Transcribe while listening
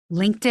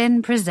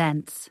LinkedIn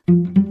presents.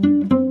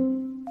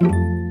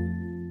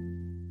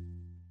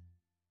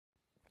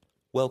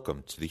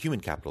 Welcome to the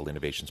Human Capital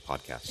Innovations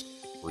Podcast.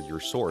 We're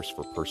your source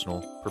for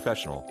personal,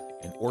 professional,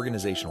 and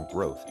organizational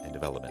growth and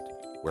development,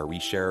 where we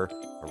share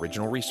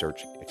original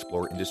research,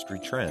 explore industry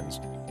trends,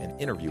 and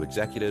interview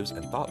executives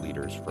and thought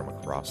leaders from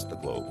across the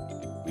globe.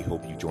 We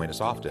hope you join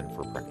us often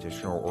for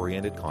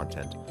practitioner-oriented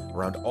content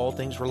around all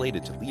things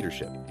related to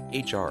leadership,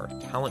 HR,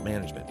 talent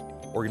management,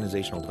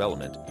 organizational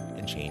development,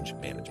 and change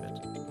management.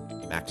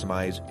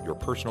 Maximize your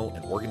personal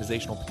and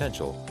organizational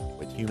potential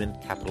with Human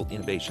Capital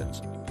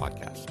Innovations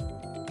Podcast.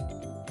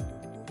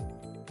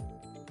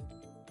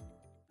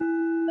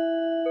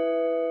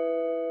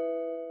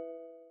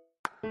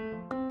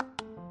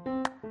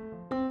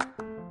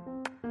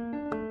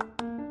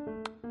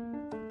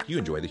 If you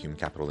enjoy the Human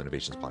Capital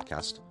Innovations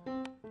Podcast,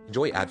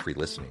 enjoy ad-free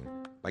listening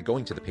by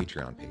going to the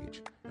Patreon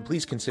page, and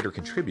please consider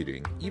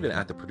contributing even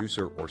at the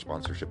producer or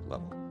sponsorship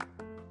level.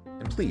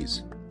 And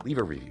please leave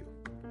a review.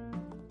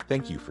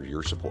 Thank you for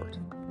your support.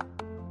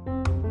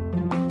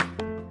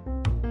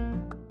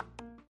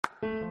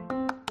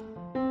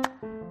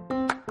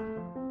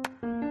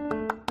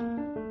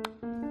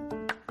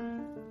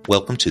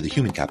 Welcome to the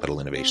Human Capital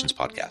Innovations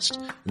Podcast.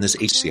 In this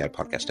HCI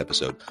podcast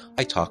episode,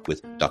 I talk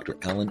with Dr.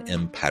 Alan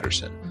M.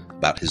 Patterson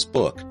about his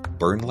book,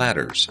 Burn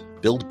Ladders,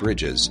 Build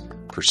Bridges,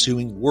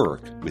 Pursuing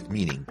Work with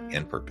Meaning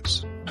and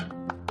Purpose.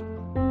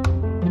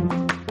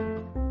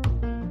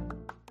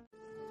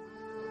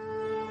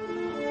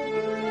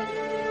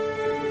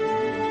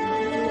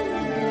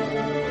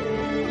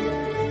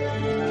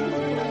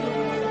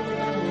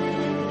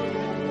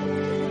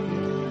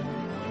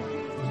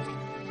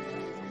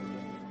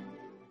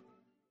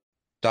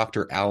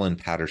 Dr. Alan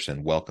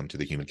Patterson, welcome to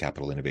the Human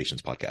Capital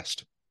Innovations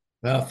Podcast.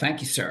 Well,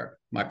 thank you, sir.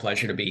 My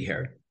pleasure to be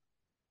here.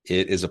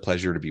 It is a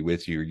pleasure to be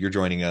with you. You're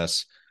joining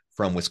us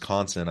from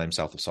Wisconsin. I'm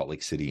south of Salt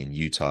Lake City in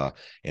Utah.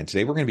 And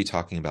today we're going to be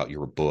talking about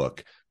your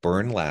book,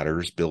 Burn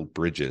Ladders, Build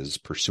Bridges,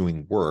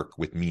 Pursuing Work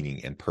with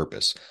Meaning and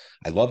Purpose.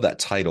 I love that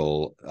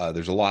title.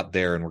 There's a lot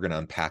there, and we're going to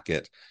unpack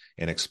it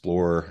and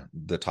explore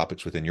the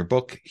topics within your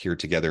book here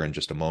together in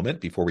just a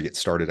moment. Before we get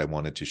started, I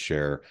wanted to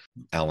share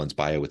Alan's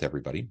bio with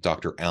everybody.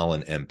 Dr.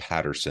 Alan M.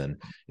 Patterson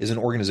is an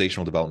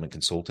organizational development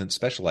consultant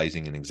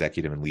specializing in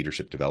executive and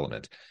leadership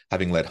development.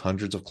 Having led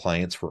hundreds of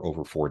clients for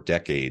over 4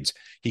 decades,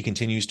 he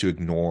continues to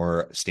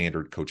ignore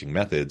standard coaching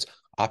methods,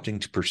 opting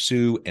to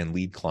pursue and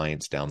lead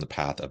clients down the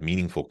path of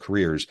meaningful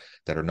careers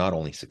that are not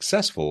only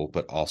successful,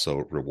 but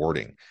also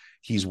rewarding.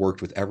 He's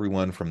worked with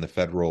everyone from the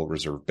Federal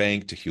Reserve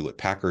Bank to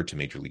Hewlett-Packard to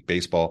Major League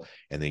Baseball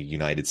and the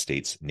United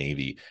States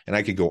Navy. And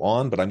I could go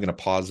on, but I'm going to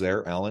pause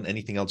there. Alan,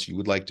 anything else you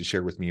would like to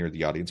share with me or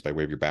the audience by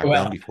way of your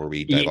background before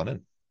we dive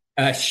on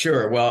in?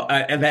 Sure. Well,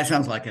 that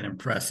sounds like an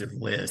impressive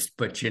list,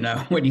 but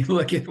when you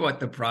look at what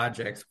the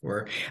projects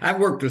were, I've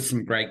worked with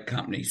some great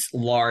companies,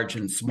 large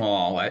and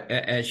small.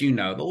 As you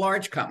know, the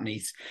large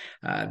companies,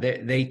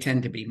 they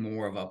tend to be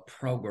more of a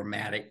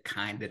programmatic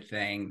kind of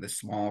thing. The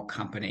small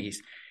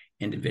companies,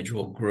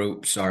 individual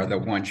groups are the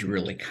ones you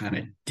really kind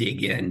of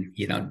dig in,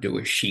 do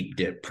a sheep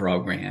dip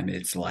program.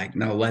 It's like,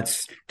 no,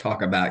 let's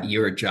talk about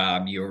your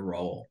job, your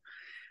role,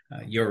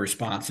 your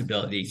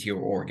responsibilities, your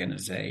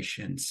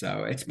organization.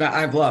 So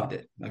I've loved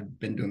it. I've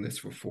been doing this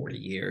for 40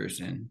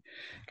 years and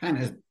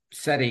kind of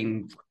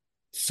setting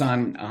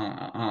sun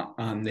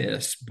on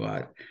this,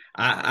 but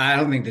I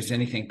don't think there's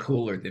anything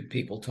cooler than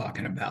people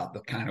talking about the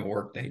kind of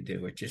work they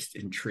do. It just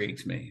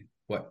intrigues me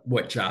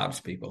what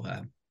jobs people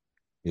have.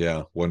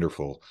 Yeah,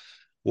 wonderful.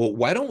 Well,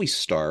 why don't we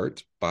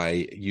start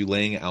by you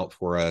laying out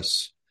for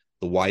us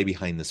the why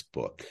behind this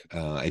book?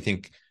 I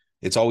think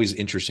it's always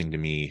interesting to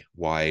me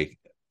why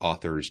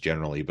authors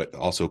generally, but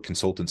also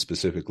consultants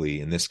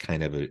specifically in this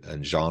kind of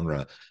a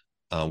genre,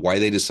 why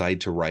they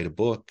decide to write a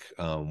book.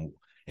 And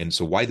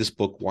so why this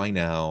book, why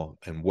now,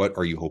 and what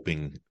are you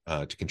hoping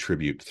to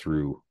contribute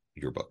through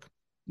your book?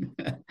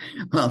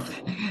 Well,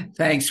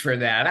 thanks for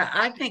that.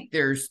 I think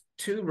there's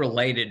 2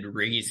 related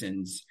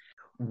reasons.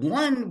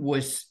 One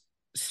was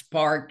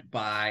sparked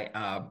by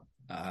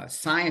a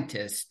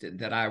scientist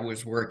that I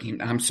was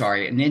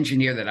an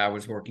engineer that I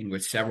was working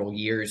with several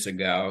years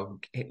ago,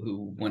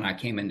 who, when I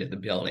came into the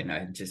building,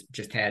 I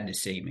just had to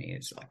see me.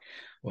 It's like,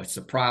 what's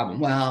the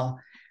problem? Well,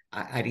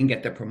 I didn't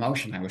get the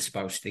promotion I was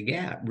supposed to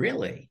get.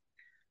 Really?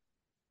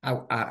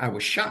 I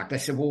was shocked. I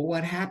said, well,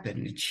 what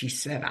happened? And she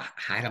said,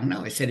 I don't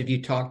know. I said, have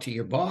you talked to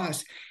your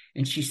boss?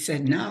 And she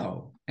said,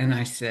 no. And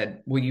I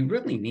said, well, you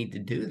really need to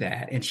do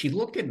that. And she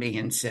looked at me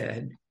and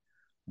said,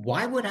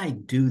 why would I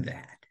do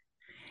that?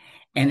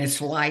 And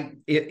it's like,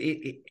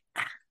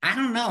 I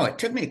don't know. It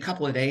took me a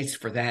couple of days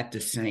for that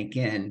to sink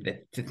in,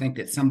 to think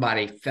that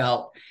somebody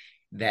felt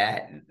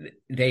that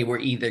they were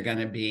either going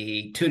to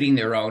be tooting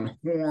their own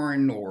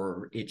horn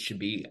or it should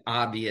be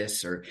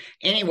obvious. Or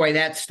anyway,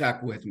 that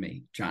stuck with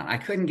me, John. I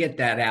couldn't get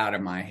that out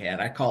of my head.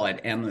 I call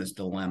it Emma's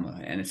dilemma.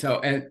 And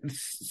so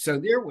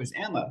there was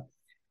Emma.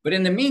 But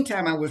in the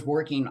meantime, I was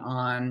working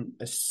on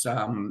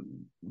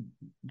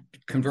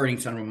converting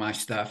some of my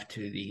stuff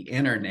to the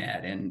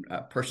internet, and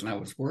a person I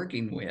was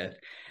working with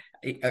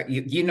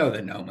you know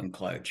the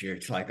nomenclature.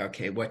 It's like,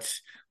 okay,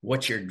 what's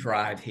your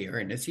drive here?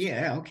 And it's,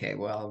 yeah, okay,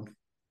 well,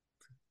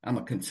 I'm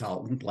a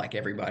consultant like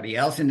everybody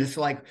else. And it's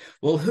like,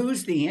 well,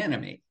 who's the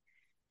enemy?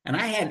 And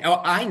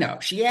I know.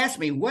 She asked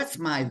me, what's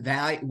my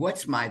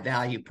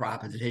value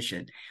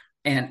proposition?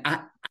 And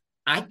I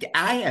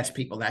asked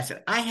people that. I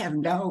said, I have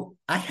no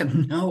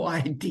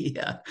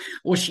idea.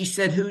 Well, she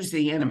said, who's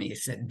the enemy? I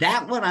said,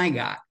 that one I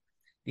got.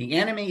 The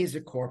enemy is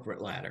a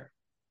corporate ladder.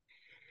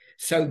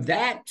 So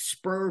that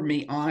spurred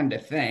me on to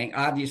think,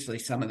 obviously,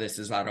 some of this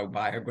is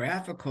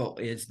autobiographical,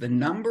 is the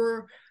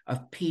number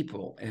of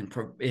people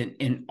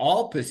in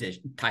all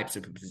types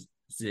of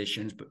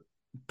positions, but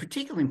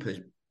particularly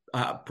in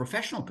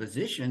professional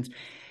positions,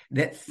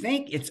 that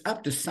think it's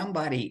up to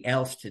somebody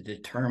else to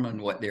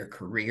determine what their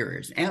career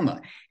is.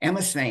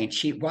 Emma's saying,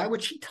 why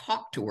would she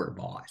talk to her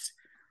boss?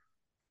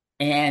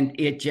 And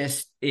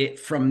it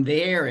from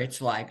there,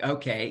 it's like,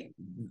 okay,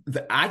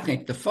 I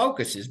think the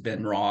focus has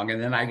been wrong.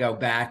 And then I go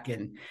back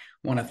and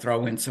want to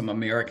throw in some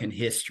American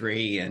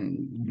history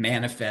and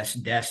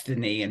manifest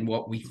destiny and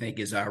what we think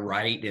is our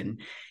right.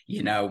 And,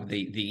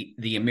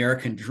 the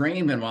American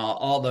dream. And while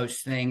all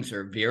those things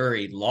are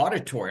very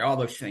laudatory, all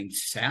those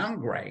things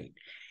sound great,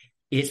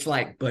 it's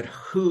like, but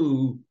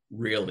who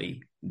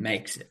really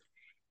makes it?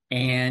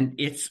 And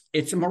it's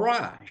a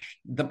mirage.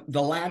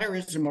 The latter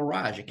is a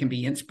mirage. It can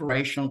be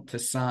inspirational to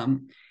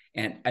some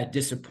and a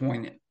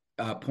disappointment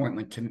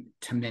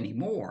to many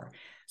more.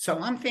 So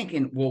I'm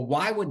thinking, well,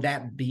 why would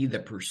that be the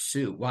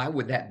pursuit? Why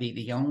would that be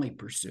the only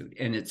pursuit?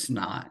 And it's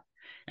not.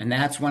 And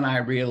that's when I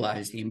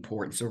realized the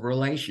importance of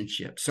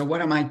relationships. So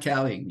what am I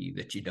telling you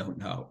that you don't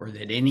know, or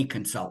that any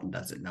consultant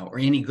doesn't know, or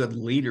any good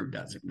leader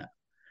doesn't know?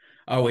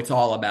 Oh, it's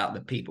all about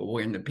the people.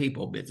 We're in the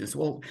people business.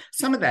 Well,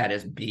 some of that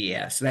is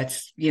BS.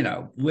 That's,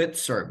 lip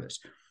service.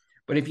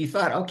 But if you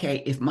thought,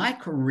 okay,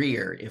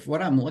 if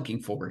what I'm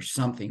looking for is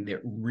something that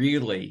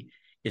really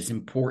is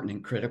important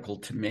and critical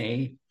to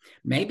me,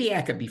 maybe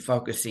I could be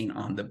focusing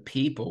on the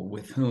people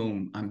with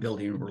whom I'm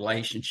building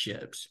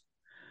relationships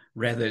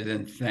rather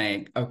than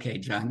think, okay,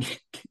 John,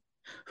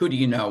 who do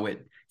you know at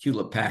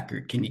Hewlett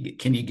Packard? Can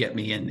you get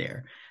me in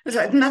there? There's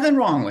like, nothing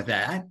wrong with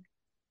that.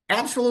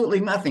 Absolutely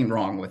nothing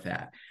wrong with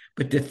that.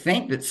 But to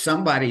think that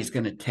somebody's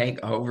going to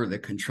take over the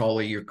control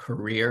of your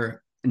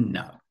career,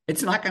 no,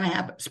 it's not going to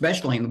happen,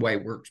 especially in the way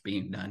work's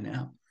being done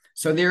now.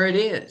 So there it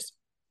is.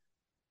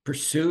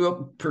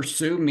 Pursue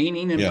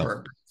meaning and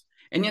purpose.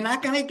 And you're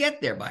not going to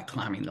get there by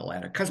climbing the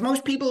ladder, because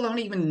most people don't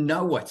even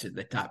know what's at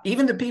the top,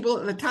 even the people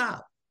at the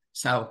top.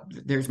 So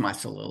there's my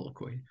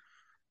soliloquy.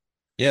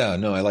 Yeah,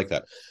 no, I like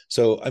that.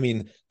 So, I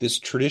mean, this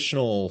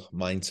traditional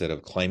mindset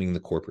of climbing the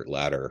corporate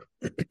ladder,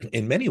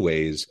 in many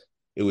ways,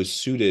 it was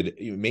suited,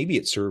 maybe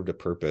it served a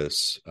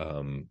purpose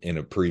in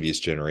a previous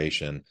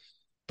generation.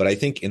 But I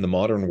think in the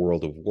modern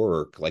world of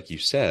work, like you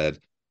said,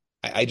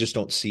 I just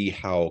don't see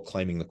how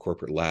climbing the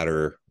corporate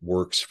ladder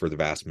works for the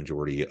vast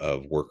majority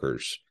of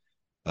workers.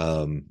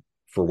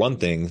 For one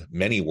thing,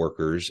 many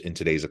workers in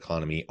today's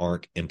economy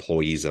aren't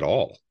employees at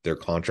all. They're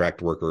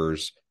contract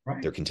workers,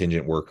 right. They're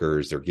contingent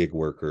workers, they're gig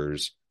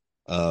workers.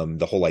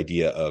 The whole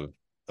idea of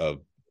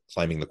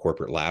climbing the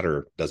corporate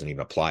ladder doesn't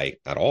even apply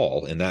at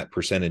all. And that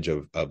percentage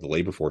of the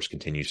labor force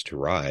continues to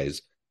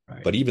rise.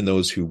 Right. But even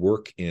those who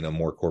work in a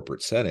more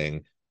corporate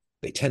setting,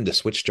 they tend to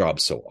switch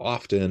jobs so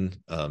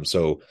often.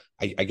 So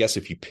I guess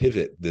if you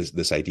pivot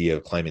this idea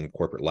of climbing the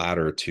corporate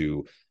ladder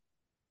to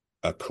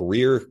a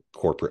career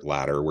corporate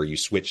ladder where you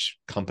switch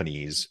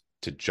companies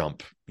to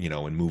jump,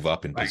 and move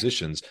up in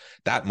positions,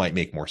 that might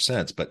make more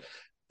sense. But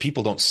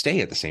people don't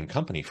stay at the same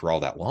company for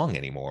all that long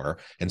anymore.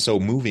 And so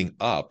moving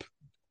up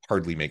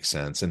hardly makes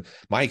sense. And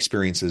my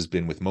experience has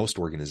been with most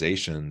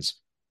organizations,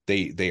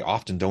 they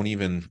often don't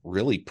even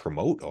really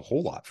promote a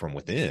whole lot from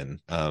within.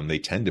 They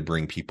tend to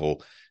bring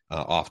people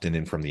often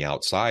in from the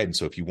outside. And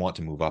so if you want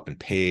to move up in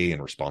pay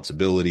and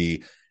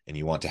responsibility, and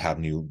you want to have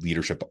new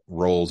leadership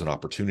roles and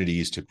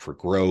opportunities for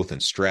growth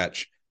and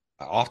stretch,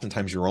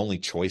 oftentimes your only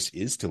choice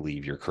is to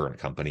leave your current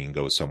company and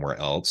go somewhere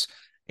else.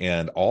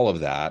 And all of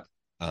that,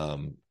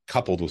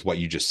 coupled with what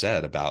you just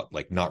said about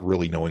like not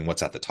really knowing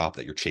what's at the top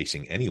that you're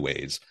chasing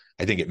anyways,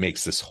 I think it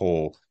makes this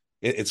whole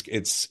it's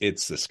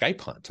the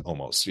Skype hunt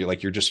almost.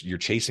 You're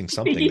chasing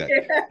something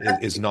that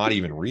is not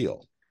even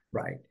real.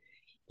 Right.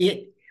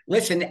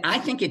 Listen, I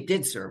think it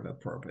did serve a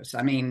purpose.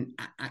 I mean,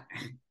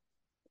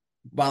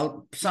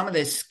 well, some of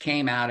this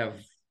came out of,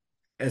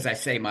 as I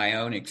say, my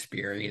own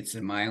experience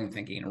and my own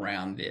thinking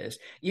around this.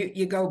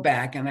 You go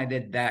back, and I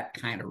did that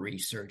kind of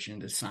research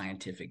into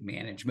scientific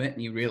management,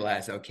 and you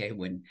realize, okay,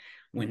 when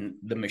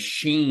the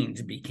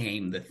machines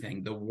became the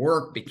thing, the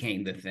work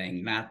became the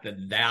thing, not the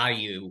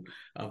value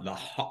of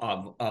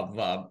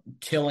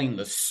tilling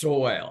the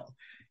soil.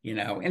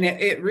 And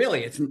it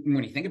really, it's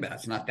when you think about it,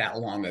 it's not that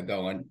long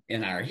ago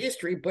in our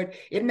history, but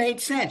it made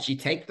sense. You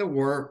take the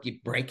work, you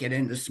break it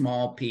into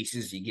small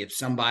pieces, you give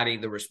somebody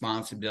the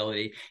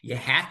responsibility. You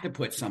have to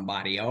put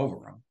somebody over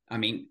them. I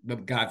mean,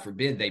 but God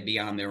forbid they be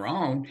on their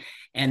own.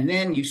 And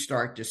then you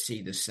start to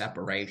see the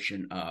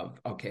separation of,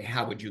 okay,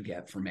 how would you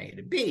get from A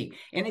to B?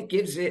 And it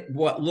gives it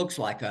what looks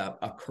like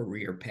a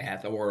career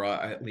path, or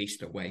at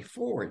least a way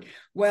forward.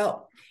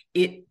 Well,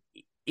 it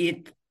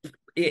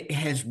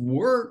has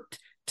worked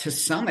to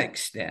some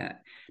extent,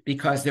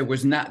 because there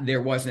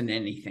wasn't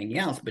anything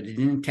else, but it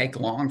didn't take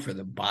long for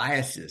the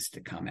biases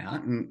to come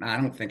out. And I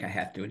don't think I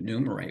have to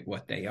enumerate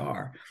what they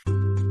are.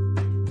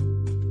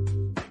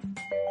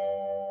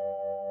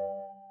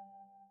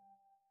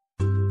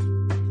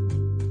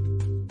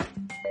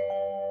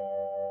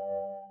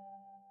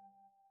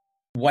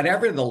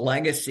 Whatever the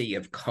legacy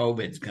of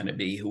COVID is going to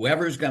be,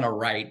 whoever's going to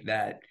write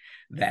that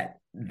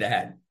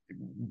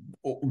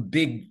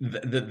big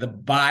the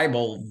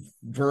Bible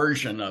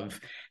version of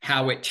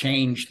how it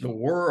changed the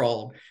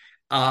world,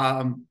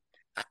 a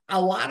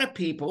lot of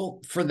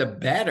people, for the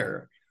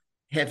better,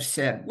 have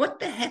said, "What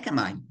the heck am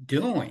I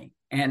doing?"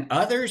 And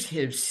others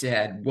have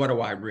said, "What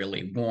do I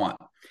really want?"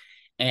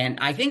 And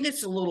I think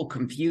it's a little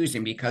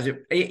confusing, because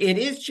it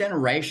is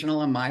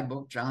generational in my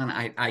book, John.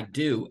 I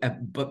do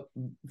but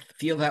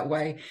feel that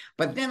way.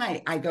 But then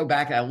I go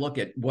back and I look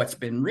at what's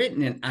been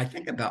written, and I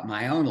think about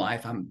my own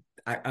life.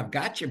 I've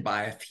got you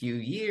by a few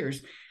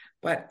years,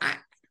 but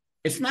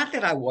it's not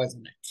that I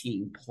wasn't a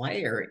team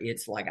player.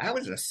 It's like I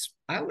was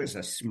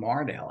a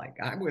smart aleck.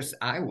 I was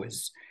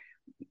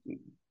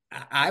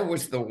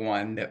the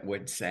one that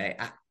would say,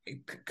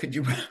 "Could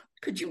you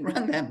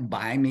run that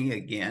by me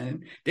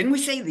again?" Didn't we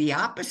say the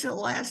opposite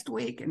last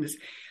week? And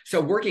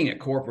so working a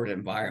corporate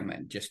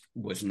environment just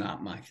was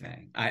not my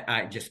thing.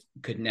 I just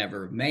could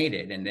never have made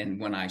it. And then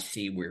when I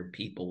see where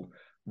people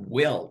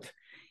wilt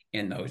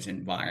in those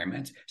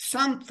environments,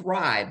 some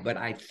thrive, but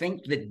I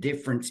think the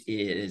difference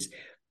is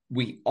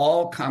we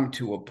all come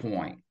to a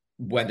point,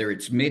 whether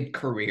it's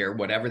mid-career,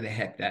 whatever the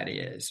heck that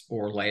is,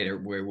 or later,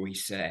 where we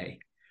say,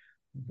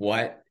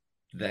 "What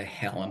the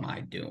hell am I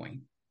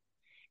doing?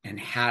 And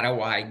how do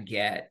I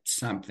get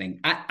something?"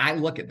 I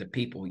look at the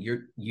people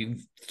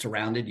you've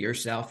surrounded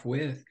yourself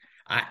with.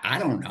 I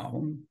don't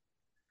know.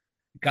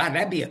 God,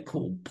 that'd be a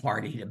cool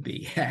party to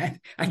be at.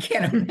 I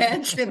can't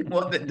imagine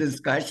what the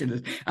discussion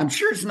is. I'm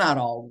sure it's not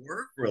all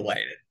work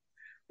related.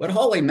 But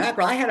holy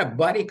mackerel, I had a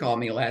buddy call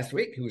me last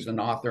week who's an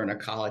author and a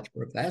college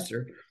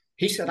professor.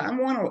 He said, I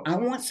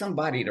want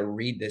somebody to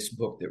read this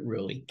book that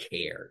really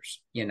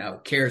cares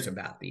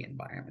about the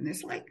environment.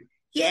 It's like,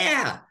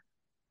 yeah,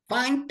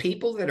 find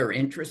people that are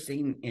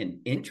interested.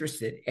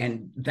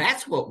 And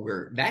that's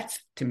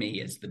to me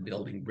is the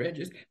building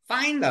bridges.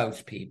 Find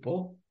those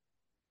people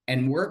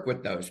and work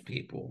with those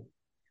people,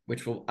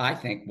 which I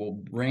think will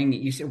bring,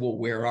 you say, well,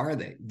 where are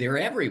they? They're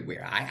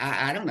everywhere.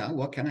 I don't know.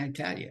 What can I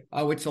tell you?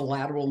 Oh, it's a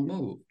lateral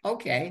move.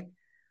 Okay.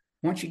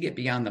 Once you get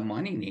beyond the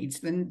money needs,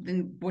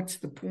 then what's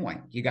the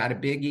point? You got a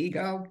big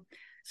ego?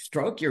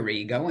 Stroke your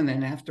ego, and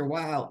then after a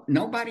while,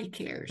 nobody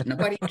cares.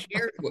 Nobody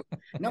cares.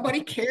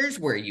 Nobody cares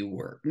where you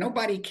work.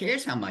 Nobody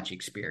cares how much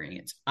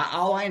experience.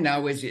 All I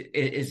know is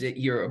that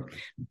you're a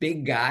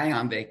big guy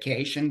on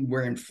vacation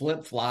wearing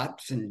flip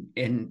flops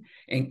and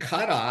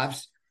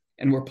cutoffs,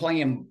 and we're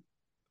playing,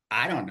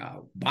 I don't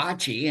know,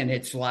 bocce, and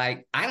it's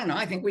like, I don't know.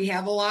 I think we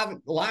have a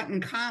lot in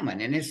common,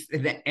 and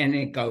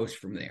it goes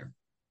from there.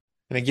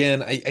 And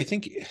again, I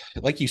think,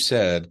 like you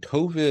said,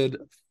 COVID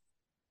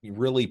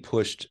really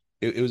pushed.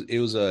 It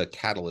was a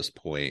catalyst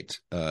point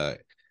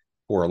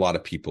for a lot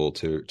of people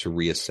to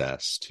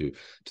reassess, to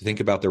think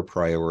about their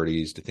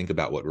priorities, to think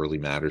about what really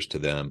matters to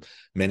them.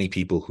 Many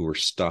people who were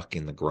stuck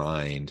in the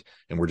grind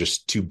and were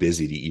just too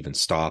busy to even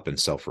stop and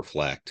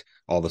self-reflect,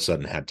 all of a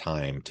sudden had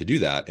time to do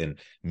that. And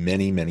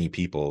many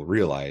people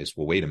realized,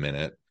 well, wait a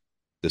minute,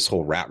 this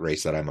whole rat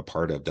race that I'm a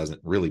part of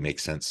doesn't really make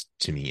sense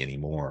to me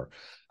anymore.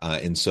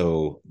 And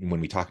so when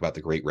we talk about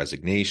the Great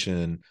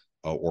Resignation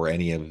or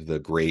any of the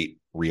great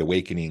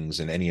reawakenings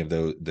and any of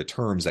the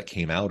terms that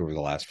came out over the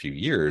last few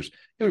years,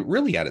 it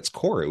really at its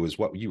core, it was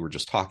what you were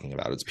just talking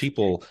about. It's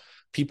people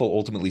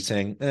ultimately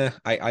saying,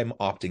 I'm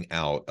opting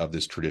out of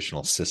this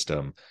traditional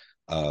system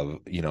of,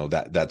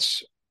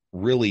 that's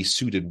really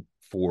suited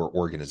for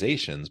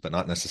organizations, but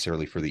not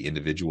necessarily for the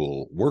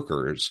individual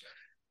workers.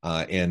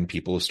 And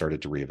people have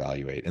started to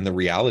reevaluate. And the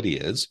reality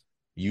is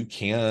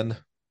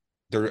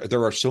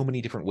there are so many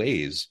different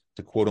ways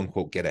to quote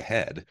unquote get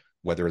ahead,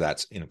 whether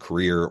that's in a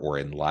career or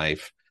in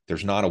life.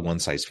 There's not a one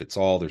size fits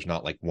all. There's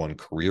not like one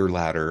career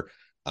ladder.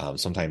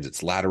 Sometimes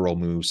it's lateral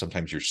moves.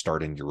 Sometimes you're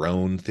starting your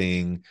own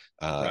thing.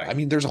 Right. I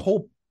mean, there's a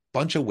whole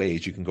bunch of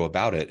ways you can go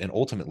about it. And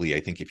ultimately, I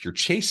think if you're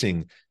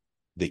chasing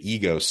the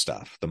ego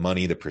stuff, the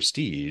money, the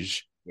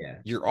prestige, Yeah,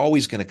 you're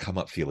always going to come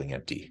up feeling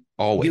empty.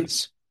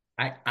 Always.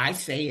 I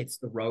say it's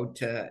the road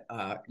to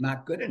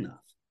not good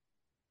enough.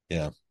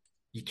 Yeah.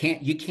 You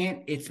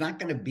can't, it's not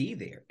going to be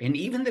there. And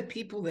even the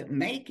people that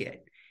make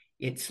it,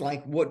 It's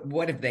like,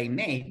 what have they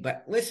made?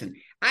 But listen,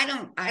 I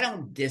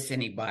don't diss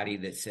anybody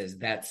that says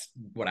that's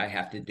what I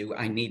have to do.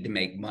 I need to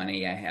make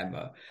money. I have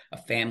a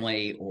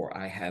family, or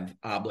I have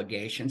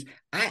obligations.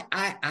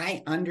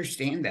 I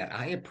understand that.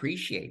 I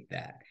appreciate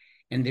that.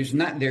 And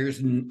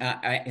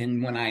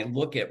and when I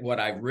look at what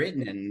I've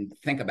written and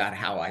think about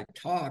how I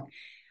talk,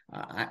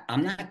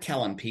 I'm not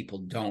telling people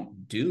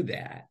don't do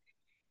that.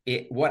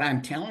 What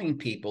I'm telling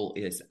people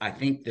is I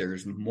think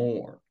there's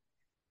more.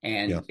 Yeah.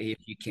 And if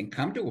you can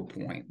come to a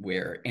point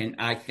where, and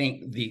I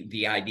think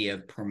the idea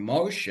of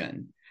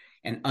promotion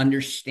and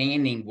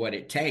understanding what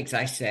it takes,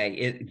 I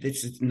say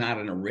this is not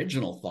an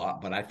original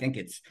thought, but I think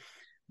it's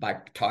by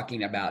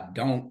talking about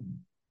don't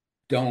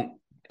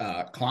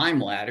climb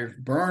ladders,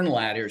 burn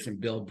ladders,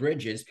 and build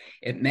bridges.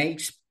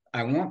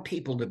 I want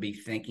people to be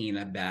thinking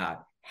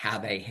about how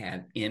they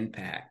have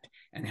impact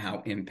and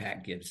how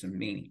impact gives them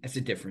meaning. It's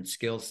a different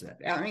skill set.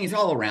 I mean, it's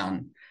all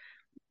around,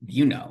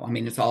 I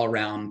mean, it's all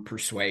around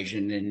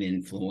persuasion and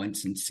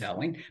influence and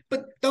selling,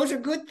 but those are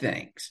good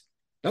things.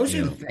 Those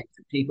are the Yeah. things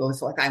that people,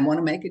 it's like, I want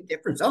to make a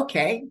difference.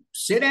 Okay,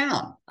 sit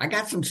down. I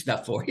got some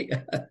stuff for you,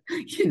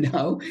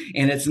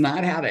 and it's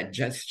not how to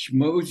just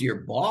schmooze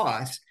your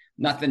boss,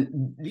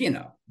 nothing,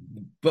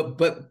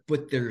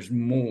 but there's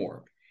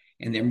more.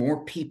 And there are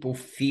more people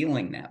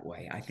feeling that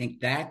way. I think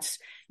that's,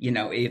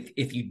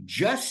 if you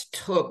just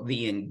took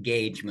the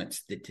engagement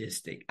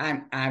statistic,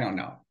 I don't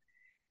know.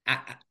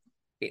 I,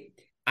 it,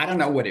 I don't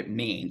know what it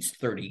means.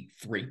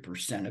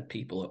 33% of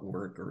people at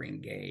work are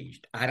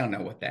engaged. I don't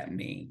know what that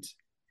means,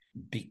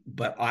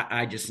 but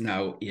I just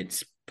know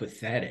it's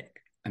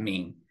pathetic. I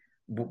mean,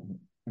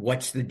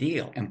 what's the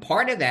deal? And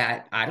part of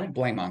that, I don't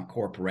blame on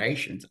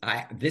corporations.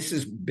 This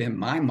has been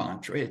my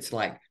mantra. It's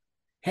like,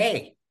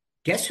 hey,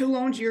 guess who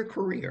owns your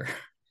career?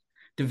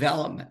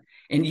 Development.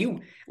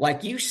 And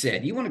like you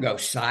said, you want to go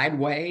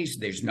sideways.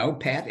 There's no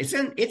path.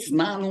 It's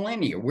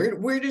nonlinear.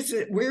 Where is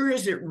it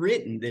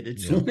written that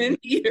it's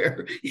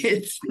linear?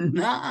 It's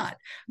not.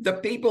 The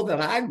people that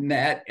I've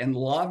met and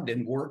loved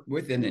and worked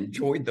with and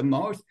enjoyed the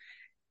most,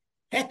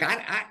 heck,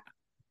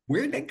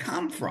 where'd they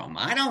come from?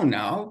 I don't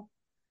know.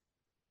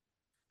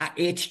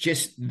 It's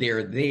just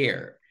they're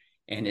there.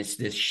 And it's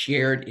this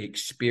shared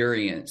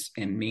experience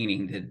and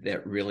meaning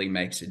that really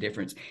makes a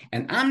difference.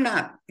 And I'm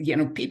not,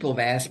 people have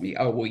asked me,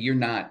 oh, well, you're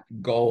not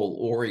goal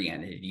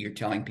oriented. You're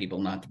telling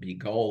people not to be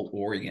goal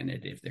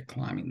oriented if they're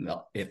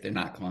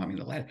not climbing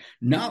the ladder.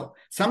 No,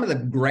 some of the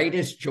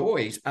greatest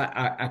joys,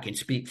 I can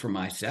speak for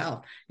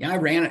myself. I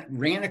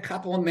ran a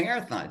couple of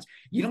marathons.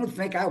 You don't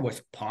think I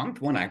was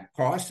pumped when I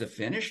crossed the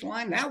finish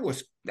line? That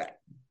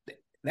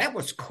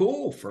was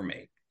cool for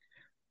me.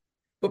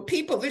 But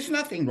people, there's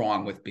nothing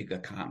wrong with big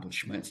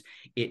accomplishments.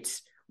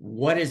 It's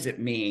what does it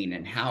mean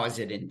and how is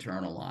it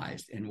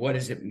internalized? And what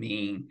does it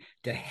mean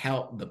to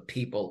help the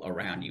people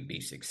around you be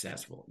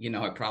successful?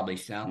 I probably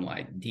sound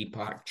like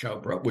Deepak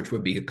Chopra, which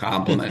would be a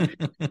compliment.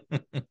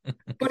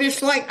 But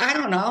it's like, I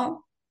don't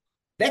know.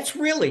 That's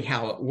really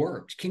how it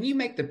works. Can you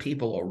make the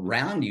people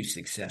around you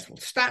successful?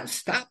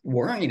 Stop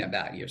worrying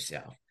about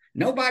yourself.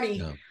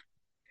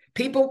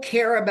 People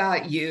care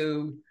about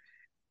you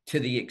to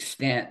the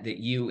extent that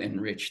you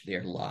enrich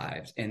their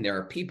lives. And there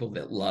are people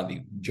that love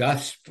you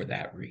just for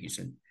that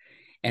reason.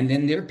 And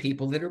then there are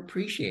people that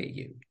appreciate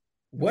you.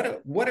 What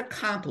a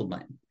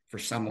compliment for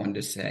someone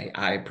to say,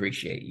 I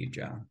appreciate you,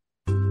 John.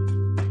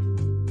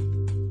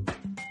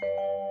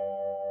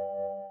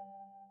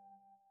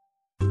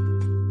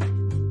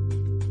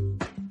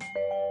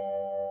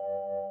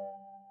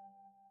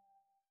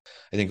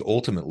 I think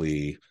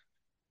ultimately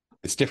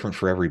it's different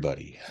for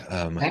everybody.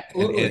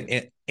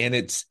 Absolutely. And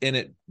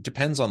it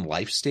depends on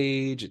life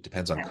stage. It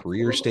depends on Absolutely.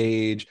 career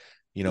stage.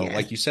 Yes.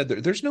 Like you said,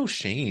 there's no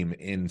shame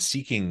in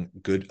seeking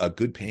a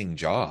good paying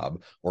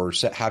job or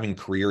having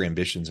career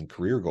ambitions and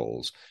career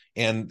goals.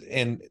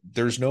 And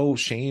there's no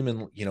shame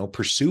in,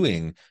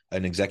 pursuing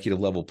an executive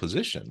level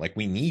position. Like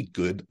we need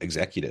good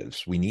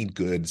executives. We need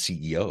good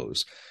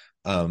CEOs.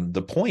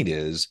 The point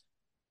is,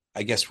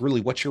 I guess,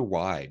 really what's your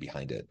why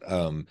behind it?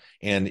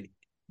 And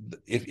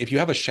if you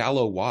have a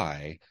shallow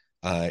why,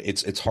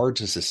 it's hard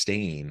to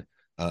sustain,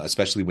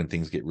 especially when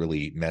things get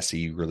really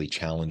messy, really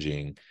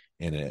challenging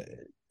in an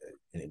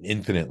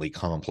infinitely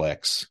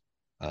complex,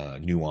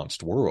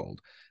 nuanced world.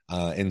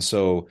 And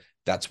so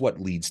that's what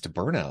leads to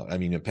burnout. I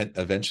mean,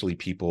 eventually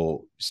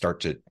people start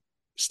to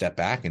step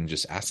back and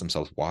just ask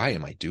themselves, why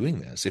am I doing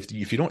this? If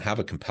you don't have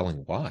a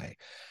compelling why.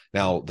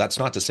 Now, that's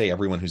not to say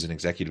everyone who's an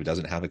executive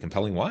doesn't have a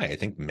compelling why. I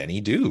think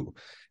many do.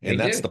 And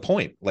that's the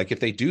point. Like if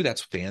they do,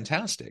 that's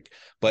fantastic.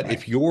 But Right.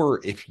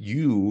 if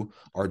you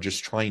are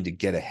just trying to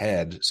get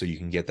ahead so you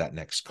can get that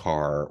next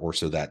car, or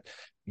so that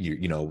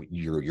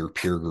your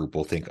peer group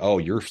will think, oh,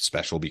 you're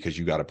special because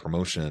you got a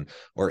promotion,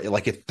 or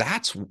like if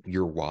that's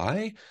your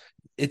why,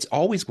 it's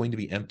always going to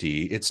be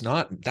empty. That's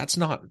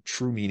not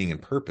true meaning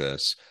and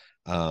purpose.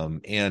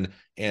 And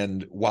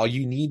while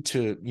you need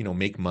to,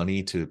 make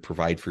money to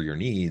provide for your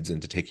needs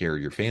and to take care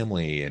of your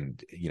family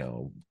and,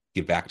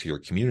 give back to your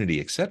community,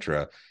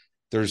 etc.,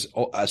 there's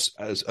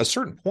a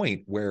certain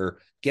point where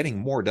getting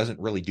more doesn't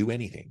really do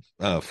anything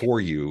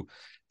for you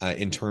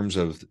in terms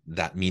of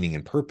that meaning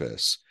and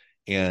purpose.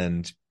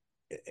 And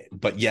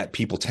but yet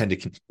people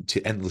tend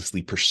to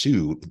endlessly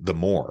pursue the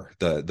more,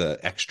 the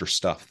extra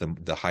stuff,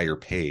 the higher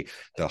pay,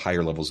 the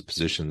higher levels of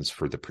positions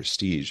for the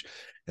prestige.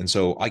 And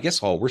so I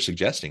guess all we're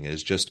suggesting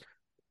is just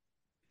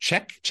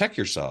check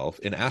yourself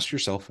and ask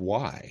yourself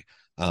why.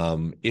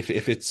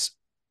 If it's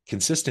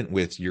consistent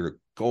with your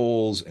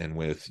goals and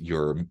with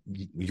your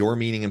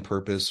meaning and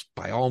purpose,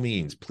 by all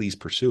means, please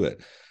pursue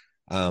it.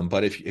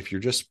 But if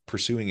you're just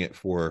pursuing it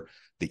for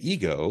the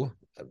ego,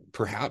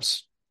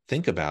 perhaps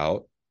think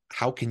about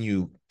how can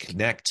you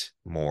connect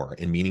more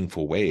in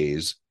meaningful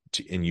ways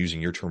in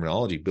using your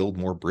terminology, build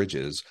more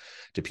bridges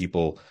to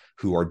people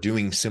who are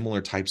doing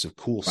similar types of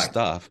cool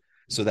stuff,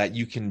 so that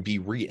you can be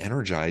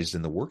re-energized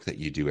in the work that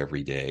you do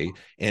every day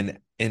and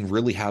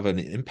really have an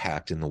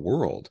impact in the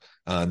world.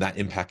 That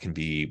impact can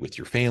be with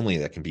your family,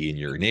 that can be in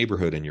your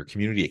neighborhood and your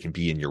community, it can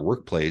be in your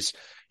workplace,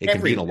 it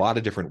can be in a lot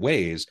of different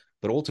ways.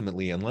 But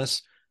ultimately,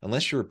 unless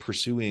you're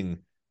pursuing,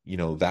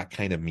 that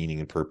kind of meaning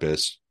and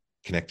purpose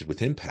connected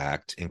with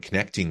impact and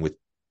connecting with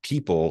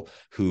people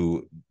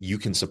who you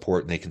can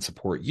support and they can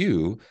support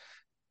you,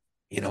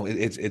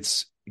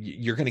 it's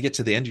you're going to get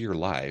to the end of your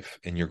life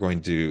and you're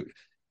going to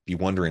be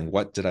wondering,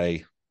 what did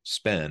I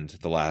spend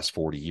the last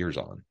 40 years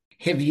on?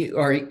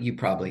 You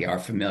probably are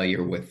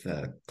familiar with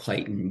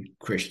Clayton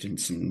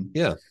Christensen?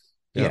 Yeah.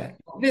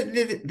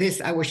 This,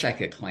 I wish I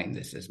could claim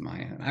this as my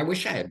own. I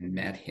wish I had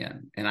met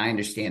him. And I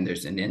understand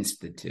there's an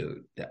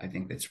institute that I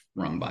think that's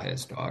run by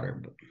his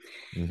daughter, but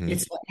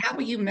it's like, how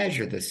will you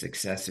measure the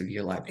success of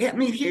your life? I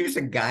mean, here's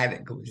a guy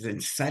that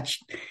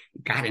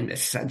got into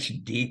such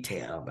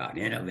detail about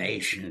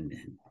innovation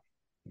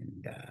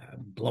and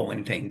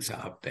blowing things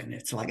up, and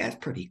it's like, that's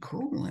pretty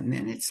cool. And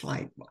then it's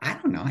like, I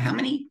don't know how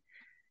many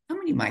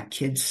of my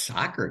kids'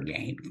 soccer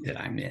games did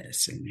I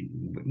miss? And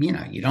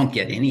you don't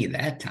get any of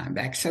that time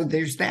back. So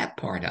there's that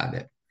part of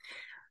it.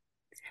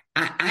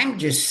 I'm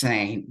just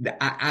saying that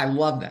I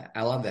love that.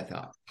 I love that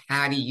thought.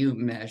 How do you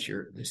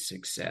measure the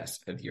success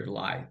of your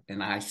life?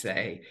 And I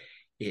say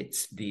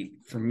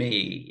for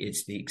me,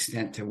 it's the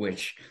extent to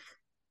which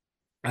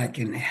I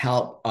can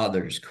help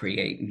others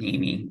create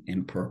meaning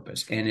and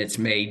purpose. And it's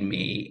made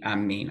me,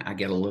 I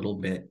get a little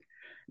bit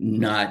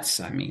nuts.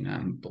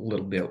 I'm a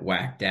little bit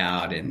whacked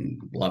out and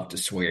love to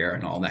swear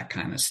and all that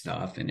kind of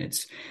stuff. And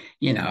it's,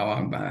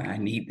 I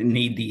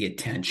need the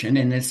attention.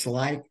 And it's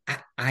like,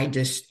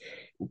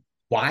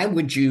 why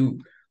would you,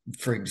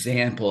 for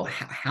example,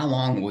 how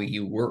long will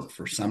you work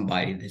for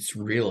somebody that's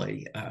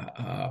really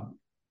a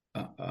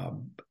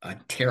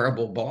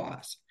terrible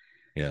boss?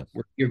 Yeah.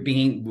 Where you're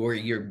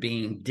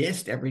being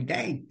dissed every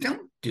day.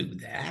 Don't do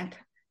that.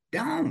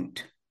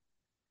 Don't.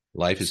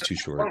 Life is too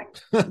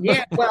short.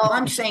 Yeah, well,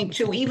 I'm saying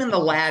too, even the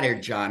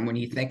latter, John, when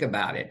you think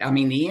about it,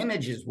 the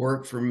images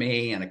work for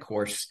me. And of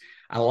course,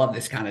 I love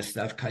this kind of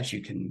stuff because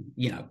you can,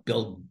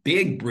 build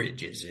big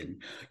bridges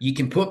and you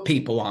can put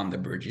people on the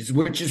bridges,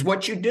 which is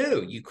what you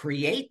do. You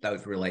create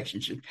those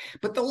relationships.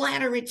 But the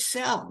ladder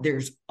itself,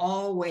 there's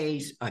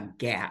always a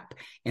gap.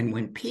 And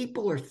when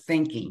people are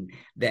thinking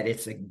that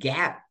it's a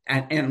gap,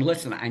 and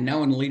listen, I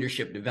know in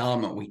leadership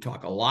development, we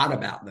talk a lot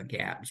about the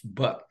gaps,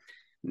 but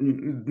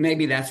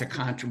maybe that's a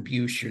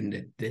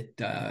contribution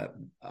that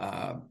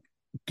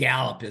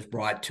Gallup has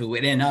brought to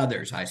it, and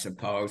others, I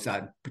suppose.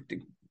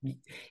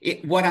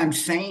 What I'm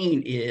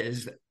saying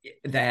is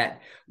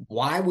that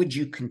why would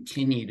you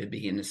continue to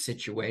be in a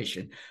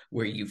situation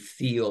where you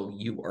feel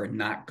you are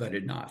not good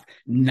enough?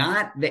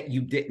 Not that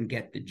you didn't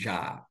get the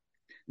job,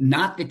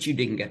 not that you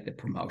didn't get the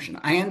promotion.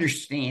 I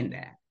understand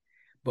that.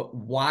 But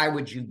why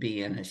would you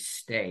be in a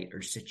state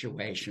or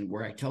situation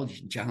where I told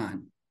you,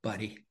 John,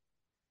 buddy,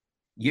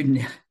 you're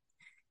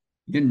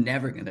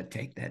never going to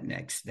take that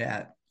next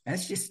step.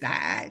 That's just,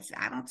 I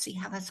don't see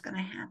how that's going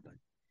to happen.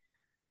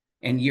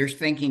 And you're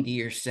thinking to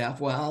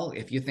yourself, well,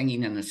 if you're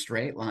thinking in a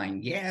straight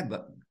line, yeah,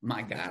 but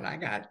my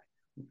God,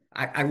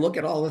 I look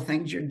at all the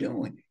things you're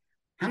doing.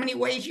 How many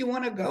ways you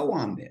want to go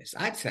on this?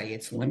 I'd say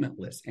it's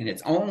limitless, and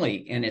it's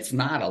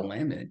not a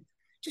limit.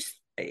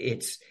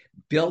 It's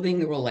building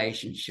the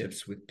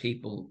relationships with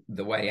people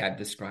the way I've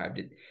described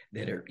it,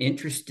 that are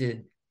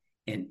interested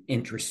and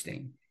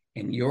interesting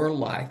in your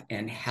life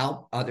and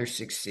help others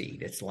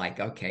succeed. It's like,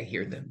 okay,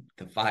 here are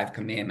the 5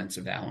 commandments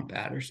of Alan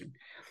Patterson.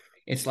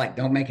 It's like,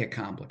 don't make it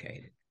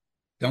complicated.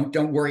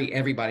 Don't worry.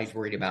 Everybody's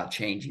worried about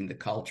changing the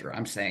culture.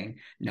 I'm saying,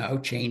 no,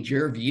 change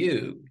your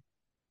view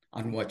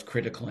on what's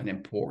critical and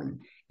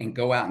important, and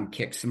go out and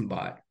kick some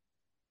butt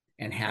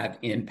and have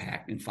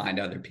impact and find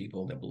other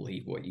people that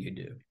believe what you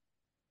do.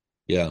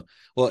 Yeah.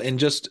 Well, and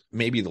just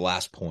maybe the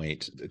last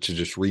point to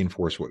just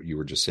reinforce what you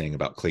were just saying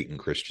about Clayton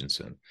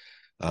Christensen.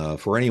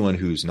 For anyone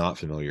who's not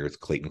familiar with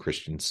Clayton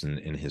Christensen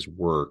and his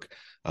work,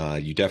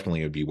 you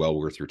definitely would be well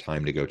worth your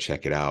time to go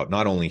check it out.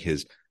 Not only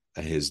his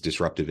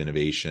disruptive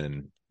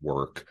innovation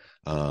work,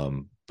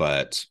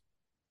 but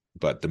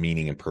the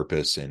meaning and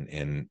purpose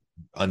and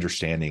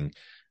understanding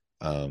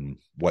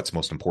what's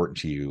most important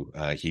to you.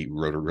 He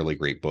wrote a really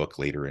great book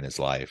later in his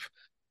life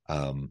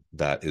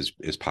that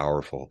is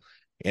powerful.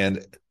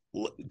 And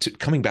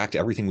coming back to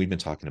everything we've been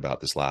talking about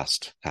this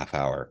last half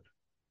hour,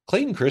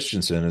 Clayton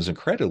Christensen is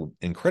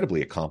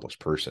incredibly accomplished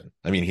person.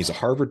 I mean, he's a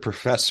Harvard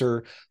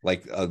professor,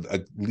 like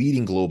a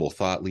leading global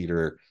thought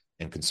leader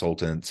and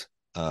consultant,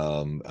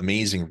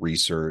 amazing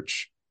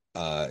research,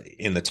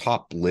 in the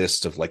top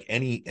list of like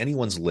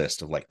anyone's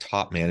list of like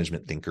top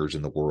management thinkers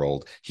in the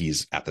world.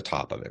 He's at the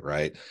top of it,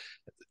 right?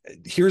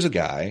 Here's a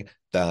guy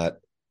that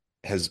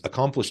has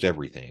accomplished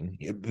everything,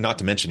 not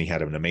to mention he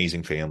had an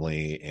amazing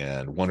family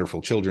and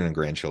wonderful children and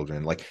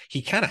grandchildren. Like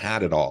he kind of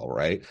had it all,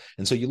 right?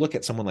 And so you look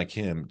at someone like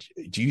him,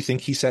 do you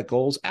think he set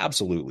goals?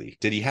 Absolutely.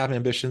 Did he have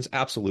ambitions?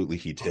 Absolutely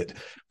he did.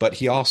 But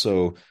he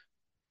also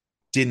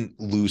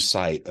didn't lose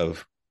sight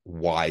of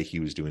why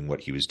he was doing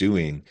what he was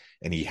doing,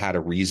 and he had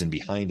a reason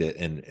behind it.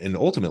 And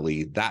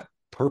ultimately that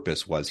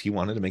purpose was he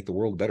wanted to make the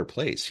world a better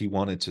place. He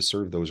wanted to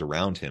serve those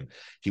around him.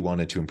 He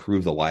wanted to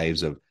improve the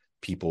lives of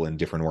people in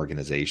different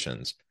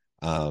organizations.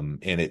 And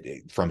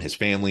it from his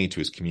family to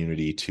his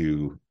community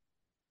to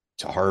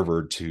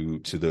Harvard to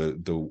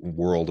the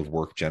world of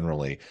work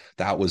generally,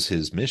 that was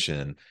his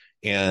mission,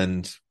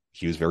 and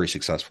he was very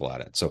successful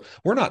at it. So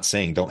we're not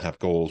saying don't have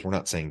goals, we're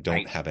not saying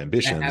don't have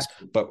ambitions,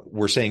 but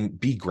we're saying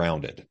be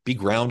grounded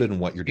in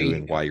what you're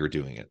doing, why you're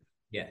doing it.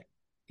 Yeah.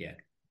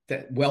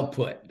 Well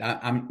put.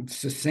 I'm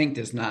succinct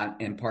is not,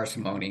 and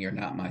parsimony are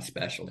not my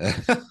specialty.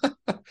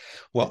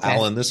 Well,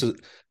 Alan,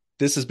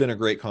 this has been a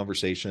great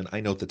conversation.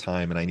 I note the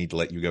time and I need to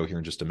let you go here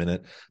in just a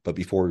minute. But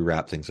before we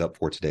wrap things up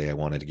for today, I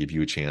wanted to give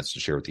you a chance to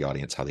share with the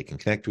audience how they can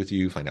connect with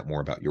you, find out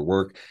more about your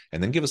work,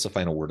 and then give us a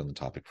final word on the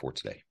topic for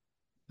today.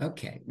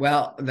 Okay.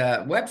 Well,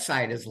 the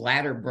website is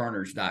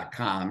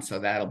ladderburners.com, so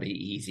that'll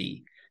be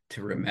easy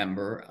to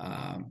remember.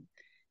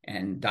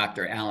 And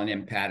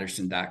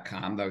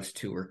drallenmpatterson.com. Those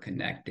two are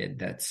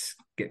connected.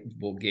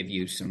 Will give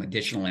you some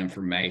additional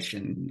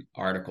information,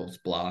 articles,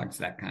 blogs,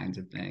 that kinds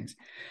of things.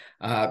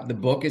 The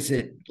book is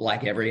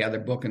like every other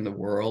book in the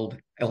world,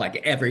 like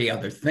every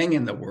other thing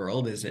in the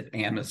world, is at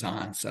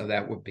Amazon. So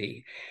that would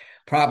be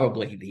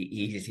probably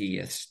the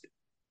easiest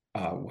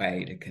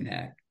way to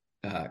connect,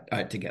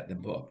 to get the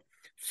book.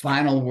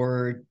 Final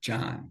word,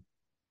 John.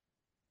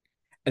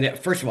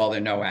 First of all,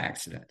 there are no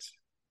accidents.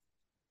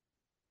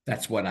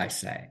 That's what I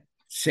say.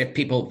 The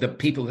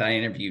people that I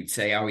interviewed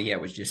say, "Oh yeah,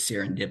 it was just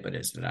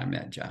serendipitous that I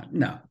met John."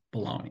 No,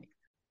 baloney.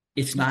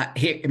 It's not.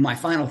 My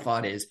final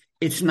thought is,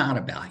 it's not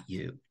about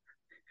you.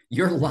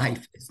 Your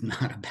life is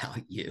not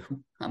about you.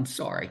 I'm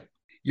sorry.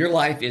 Your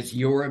life is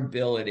your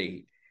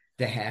ability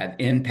to have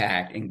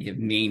impact and give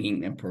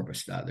meaning and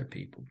purpose to other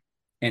people.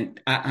 And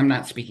I'm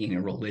not speaking in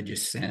a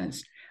religious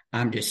sense.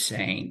 I'm just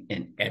saying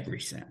in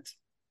every sense.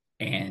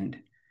 And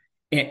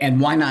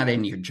why not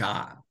in your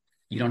job?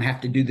 You don't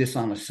have to do this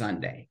on a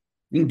Sunday.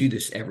 You can do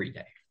this every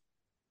day.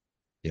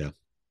 Yeah.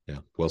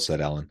 Well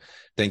said, Alan.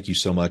 Thank you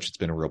so much. It's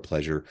been a real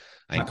pleasure.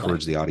 I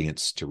encourage the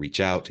audience to reach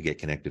out, to get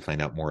connected,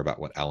 find out more about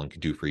what Alan can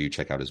do for you.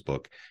 Check out his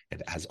book.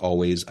 And as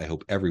always, I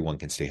hope everyone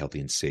can stay healthy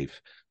and safe,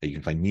 that you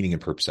can find meaning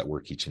and purpose at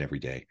work each and every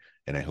day.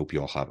 And I hope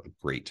you all have a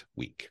great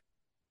week.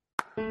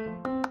 Do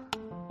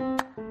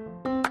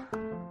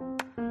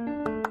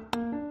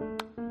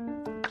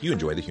you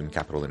enjoy the Human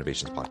Capital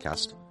Innovations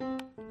podcast?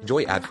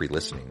 Enjoy ad-free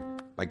listening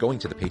by going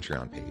to the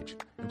Patreon page,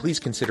 and please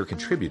consider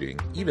contributing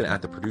even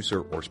at the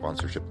producer or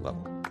sponsorship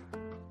level.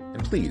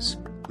 And please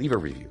leave a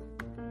review.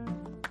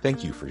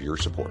 Thank you for your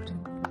support.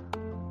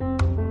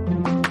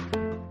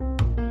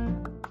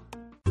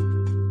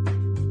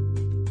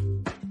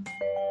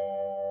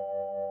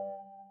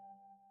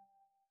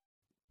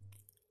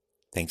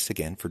 Thanks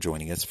again for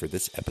joining us for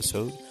this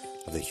episode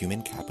of the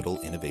Human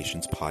Capital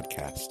Innovations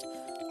podcast.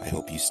 I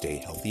hope you stay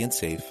healthy and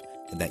safe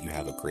and that you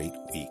have a great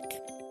week.